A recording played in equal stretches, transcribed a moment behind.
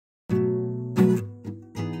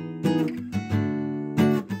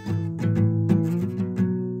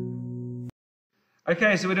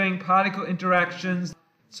Okay, so we're doing particle interactions.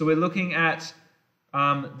 So we're looking at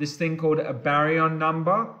this thing called a baryon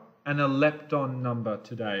number and a lepton number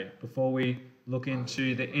today before we look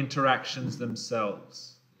into the interactions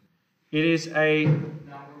themselves. It is a...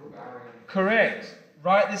 Correct.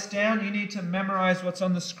 Write this down. You need to memorize what's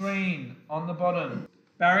on the screen on the bottom.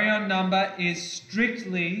 Baryon number is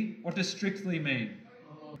strictly... What does strictly mean?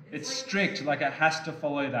 It's strict, like it has to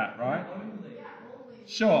follow that, right?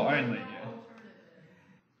 Sure, only. Yeah.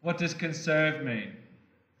 What does conserve mean?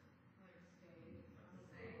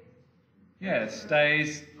 Yeah, it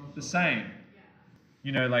stays the same.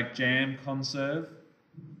 You know, like jam conserve?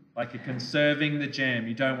 Like you're conserving the jam,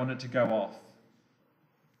 you don't want it to go off.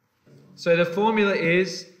 So the formula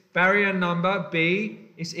is baryon number, B,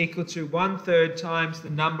 is equal to 1/3 times the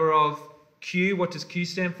number of Q. What does Q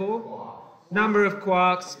stand for? Number of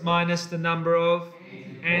quarks minus the number of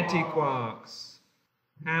antiquarks.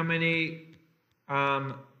 How many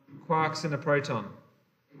quarks in a proton?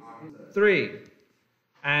 3.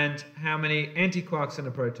 And how many antiquarks in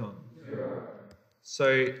a proton? 0.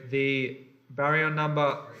 So the baryon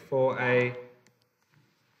number for a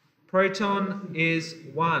proton is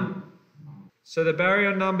 1. So the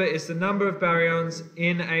baryon number is the number of baryons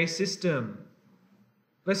in a system.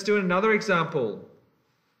 Let's do another example.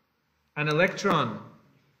 An electron.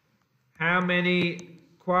 How many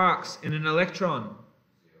quarks in an electron?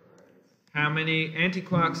 How many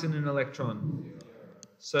antiquarks in an electron?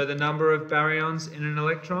 So the number of baryons in an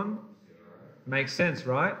electron? Makes sense,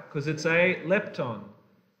 right? Because it's a lepton.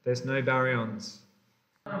 There's no baryons.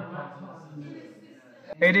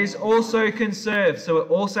 It is also conserved, so it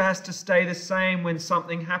also has to stay the same when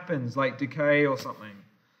something happens, like decay or something.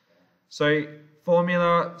 So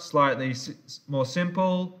formula, slightly more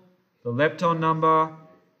simple. The lepton number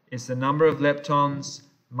is the number of leptons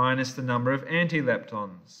minus the number of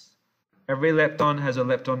antileptons. Every lepton has a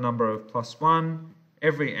lepton number of +1.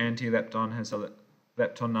 Every antilepton has a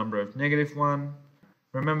lepton number of -1.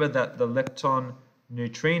 Remember that the lepton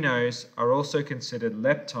neutrinos are also considered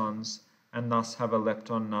leptons and thus have a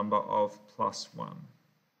lepton number of +1.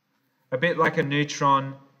 A bit like a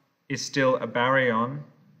neutron is still a baryon,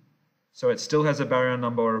 so it still has a baryon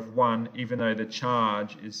number of 1 even though the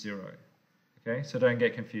charge is 0. Okay, so don't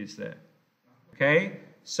get confused there. Okay,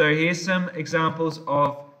 so here's some examples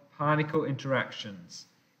of particle interactions.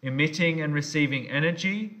 Emitting and receiving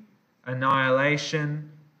energy,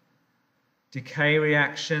 annihilation, decay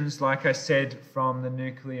reactions, like I said from the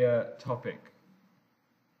nuclear topic.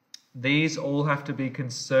 These all have to be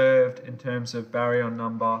conserved in terms of baryon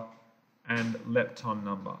number and lepton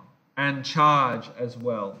number, and charge as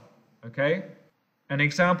well. Okay? An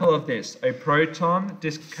example of this, a proton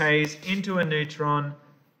decays into a neutron,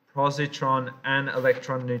 positron, and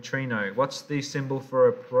electron neutrino. What's the symbol for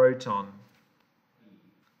a proton?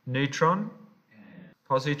 Neutron,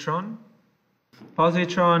 positron.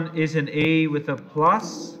 Positron is an E with a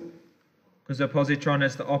plus, because a positron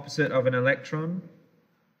is the opposite of an electron.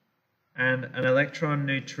 And an electron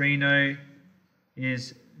neutrino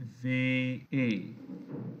is VE.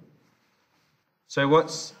 So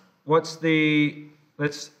what's the,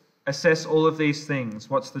 let's assess all of these things.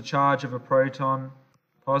 What's the charge of a proton?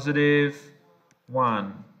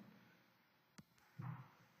 +1.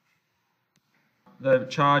 The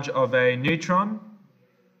charge of a neutron?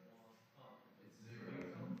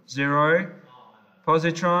 0.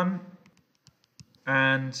 Positron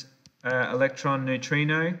and electron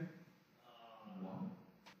neutrino?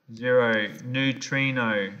 0.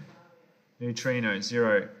 Neutrino,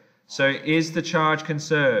 0. So is the charge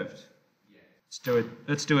conserved?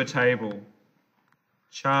 Let's do a table.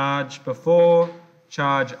 Charge before,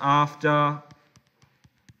 charge after,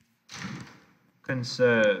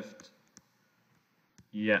 conserved.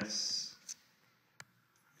 Yes.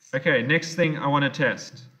 Okay, next thing I want to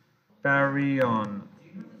test. Baryon.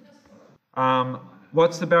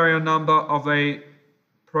 What's the baryon number of a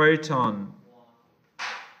proton?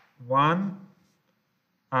 1.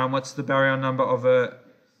 What's the baryon number of a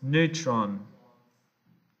neutron?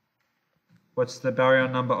 What's the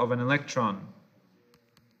baryon number of an electron?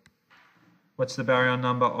 What's the baryon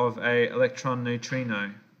number of a electron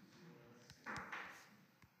neutrino?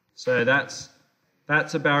 So that's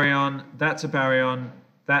a baryon, that's a baryon,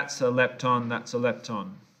 that's a lepton, that's a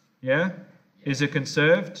lepton. Yeah? Is it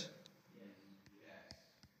conserved?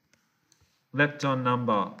 Lepton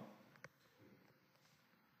number.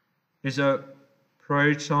 Is a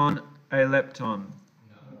proton a lepton?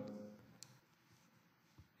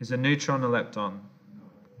 Is a neutron a lepton?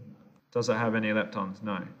 Does it have any leptons?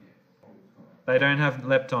 No. They don't have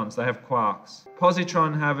leptons, they have quarks.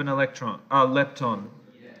 Positron have an electron, lepton.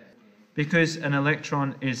 Because an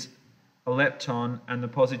electron is a lepton and the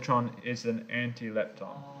positron is an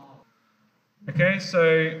anti-lepton. Okay,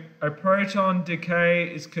 so a proton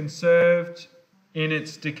decay is conserved in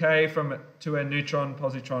its decay to a neutron,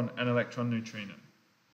 positron, and electron neutrino.